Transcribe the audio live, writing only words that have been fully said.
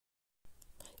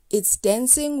It's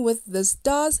Dancing with the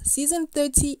Stars Season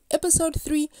 30, Episode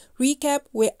 3 recap,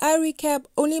 where I recap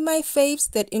only my faves.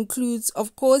 That includes,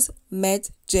 of course,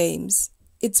 Matt James.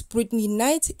 It's Brittney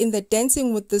night in the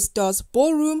Dancing with the Stars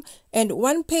ballroom, and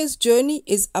one pair's journey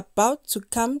is about to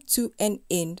come to an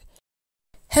end.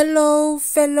 Hello,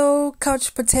 fellow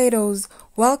couch potatoes.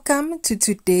 Welcome to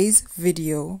today's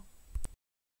video.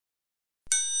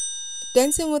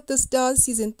 Dancing with the Stars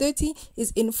Season 30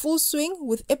 is in full swing,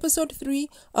 with Episode 3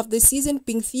 of the season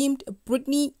being themed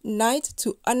Brittney Night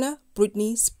to honor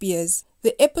Britney Spears.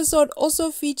 The episode also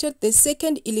featured the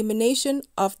second elimination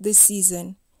of the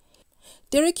season.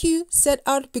 Derek Q sat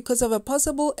out because of a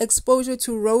possible exposure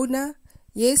to Rona.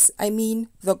 Yes, I mean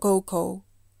the Coco.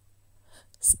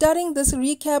 Starting this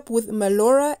recap with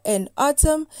Melora and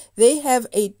Autumn, they have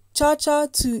a cha-cha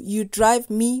to You Drive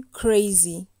Me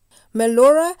Crazy.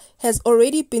 Melora has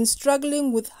already been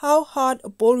struggling with how hard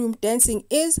ballroom dancing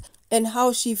is and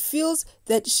how she feels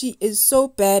that she is so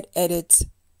bad at it.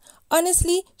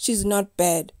 Honestly, she's not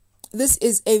bad. This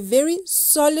is a very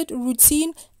solid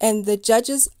routine and the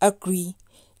judges agree.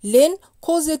 Lynn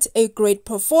calls it a great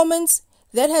performance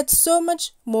that had so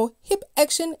much more hip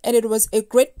action, and it was a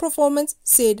great performance,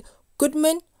 said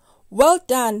Goodman. Well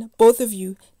done, both of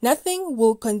you. Nothing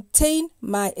will contain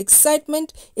my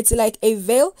excitement. It's like a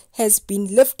veil has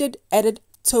been lifted, added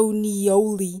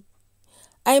Tonioli.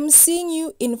 I am seeing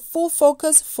you in full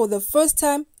focus for the first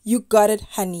time. You got it,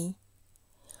 honey.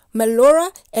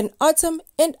 Melora and Autumn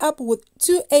end up with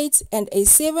 2 8s and a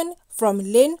 7 from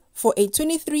Lynn for a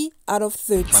 23 out of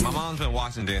 30. My mom's been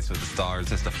watching Dancing with the Stars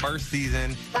since the first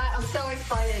season. I'm so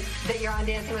excited that you're on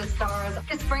Dancing with the Stars. It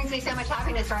just brings me so much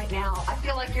happiness right now. I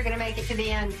feel like you're going to make it to the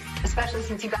end, especially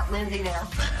since you got Lindsay there.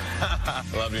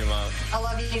 Love you, Mom. I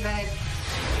love you, babe.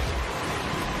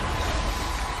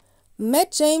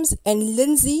 Matt James and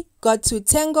Lindsay got to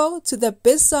tango to the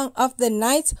best song of the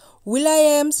night,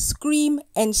 Will.i.am's Scream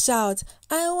and Shout.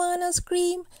 I wanna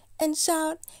scream and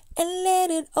shout and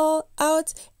let it all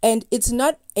out. And it's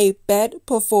not a bad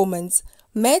performance.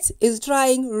 Matt is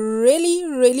trying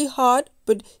really hard,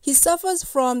 but he suffers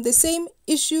from the same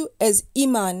issue as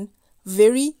Iman,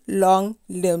 very long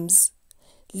limbs.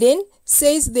 Lynn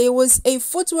says there was a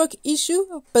footwork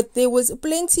issue, but there was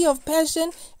plenty of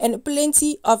passion and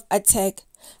plenty of attack.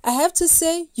 I have to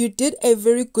say, you did a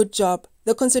very good job.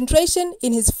 The concentration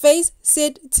in his face,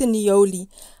 said Tonioli.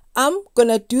 I'm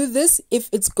gonna do this if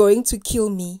it's going to kill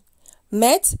me.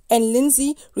 Matt and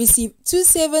Lindsay received 2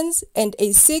 7s and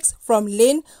a 6 from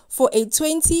Lynn for a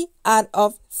 20 out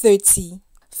of 30.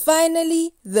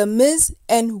 Finally, The Miz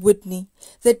and Whitney.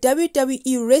 The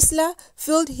WWE wrestler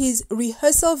filled his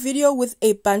rehearsal video with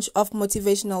a bunch of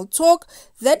motivational talk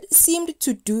that seemed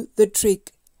to do the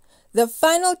trick. The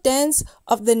final dance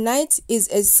of the night is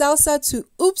a salsa to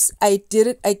Oops, I Did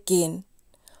It Again.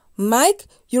 Mike,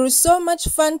 you're so much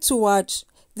fun to watch.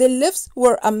 The lifts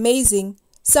were amazing.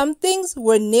 Some things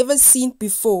were never seen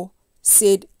before,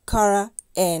 said Cara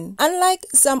Ann. Unlike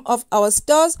some of our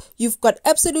stars, you've got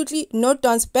absolutely no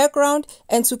dance background,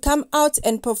 and to come out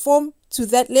and perform to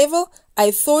that level,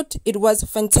 I thought it was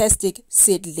fantastic,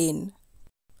 said Lynn.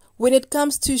 When it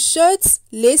comes to shirts,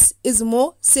 less is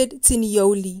more, said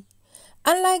Tinioli.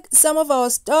 Unlike some of our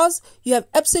stars, you have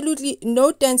absolutely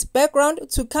no dance background.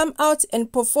 To come out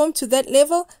and perform to that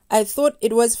level, I thought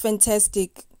it was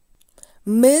fantastic.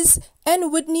 Miz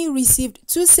and Whitney received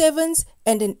 2 7s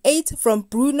and an 8 from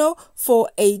Bruno for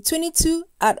a 22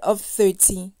 out of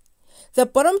 30. The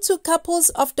bottom 2 couples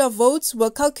after votes were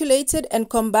calculated and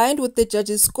combined with the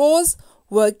judges' scores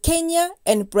were Kenya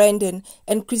and Brandon,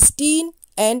 and Christine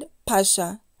and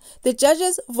Pasha. The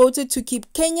judges voted to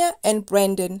keep Kenya and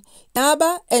Brandon.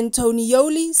 Naba and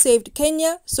Tonioli saved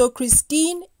Kenya, so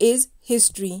Christine is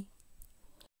history.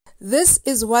 This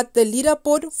is what the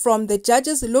leaderboard from the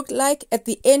judges looked like at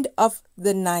the end of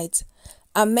the night.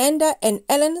 Amanda and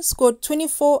Ellen scored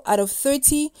 24 out of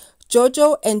 30.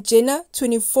 Jojo and Jenna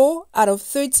 24 out of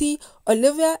 30.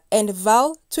 Olivia and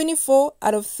Val 24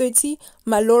 out of 30.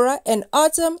 Melora and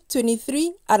Autumn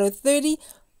 23 out of 30.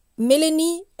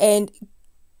 Melanie and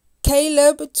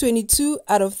Caleb 22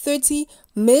 out of 30.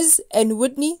 Miz and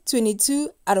Whitney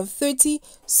 22 out of 30.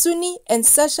 Suni and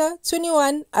Sasha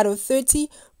 21 out of 30.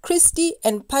 Christy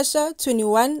and Pasha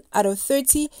 21 out of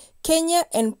 30. Kenya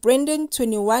and Brendan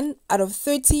 21 out of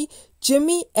 30.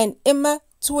 Jimmy and Emma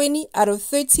 20 out of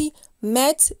 30.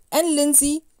 Matt and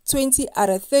Lindsay 20 out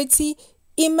of 30.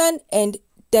 Iman and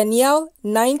Danielle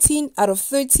 19 out of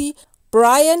 30.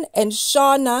 Brian and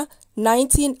Shauna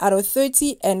 19 out of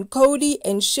 30. And Cody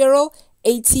and Cheryl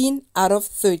 18 out of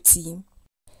 30.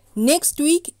 Next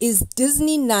week is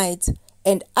Disney night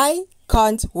and I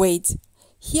can't wait.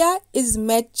 Here is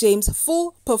Matt James'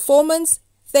 full performance.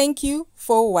 Thank you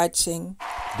for watching.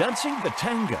 Dancing the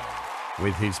tango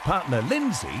with his partner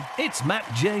Lindsay, it's Matt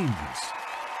James.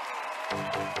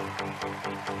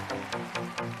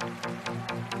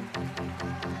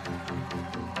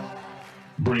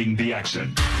 Bring the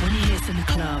action. When you hear in the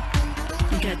club,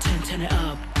 you got to turn it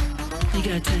up. You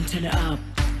got to turn it up.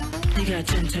 You got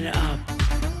to turn it up.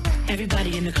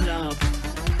 Everybody in the club,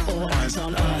 all eyes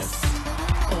on us.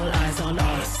 All eyes on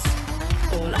us.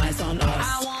 All eyes on us.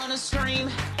 I wanna scream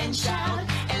and shout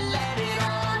and let it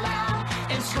all out.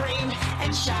 And scream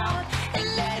and shout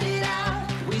and let it out.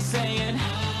 We saying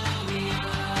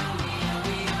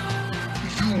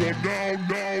You are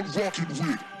now rocking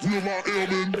with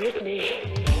Will.i.am and Brittney.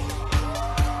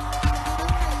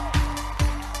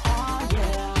 Oh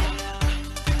yeah.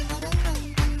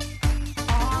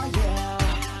 Oh yeah.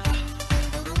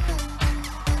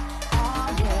 Oh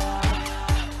yeah.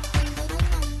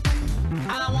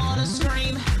 I wanna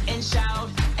scream and shout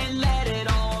and let it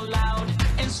all out.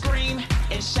 And scream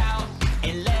and shout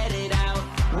and let it out.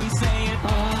 We saying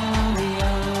oh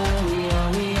yeah.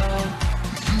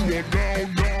 You are now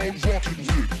rocking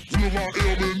with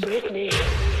Will.i.am and Brittney.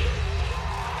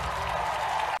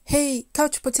 Hey,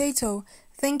 Couch Potato,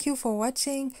 thank you for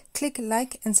watching. Click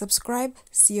like and subscribe.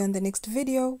 See you on the next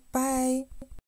video. Bye.